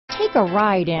Take a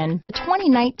ride in the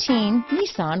 2019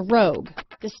 Nissan Rogue.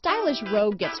 The stylish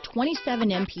Rogue gets 27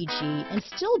 mpg and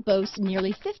still boasts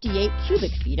nearly 58 cubic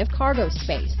feet of cargo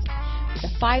space. With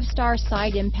a 5-star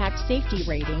side impact safety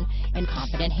rating and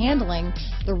confident handling,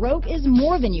 the Rogue is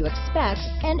more than you expect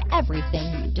and everything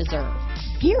you deserve.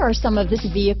 Here are some of this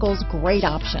vehicle's great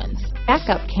options: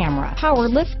 backup camera, power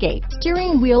liftgate,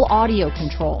 steering wheel audio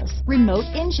controls, remote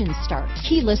engine start,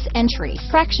 keyless entry,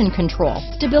 traction control,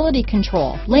 stability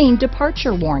control, lane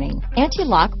departure warning,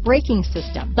 anti-lock braking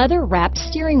system, leather-wrapped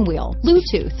steering wheel,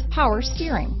 Bluetooth, power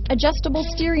steering, adjustable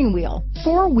steering wheel,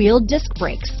 4-wheel disc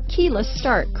brakes, keyless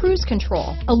start, cruise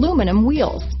control, aluminum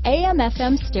wheels,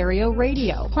 AM/FM stereo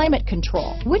radio, climate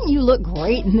control. Wouldn't you look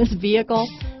great in this vehicle?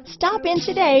 Stop in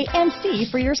today and see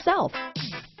for yourself.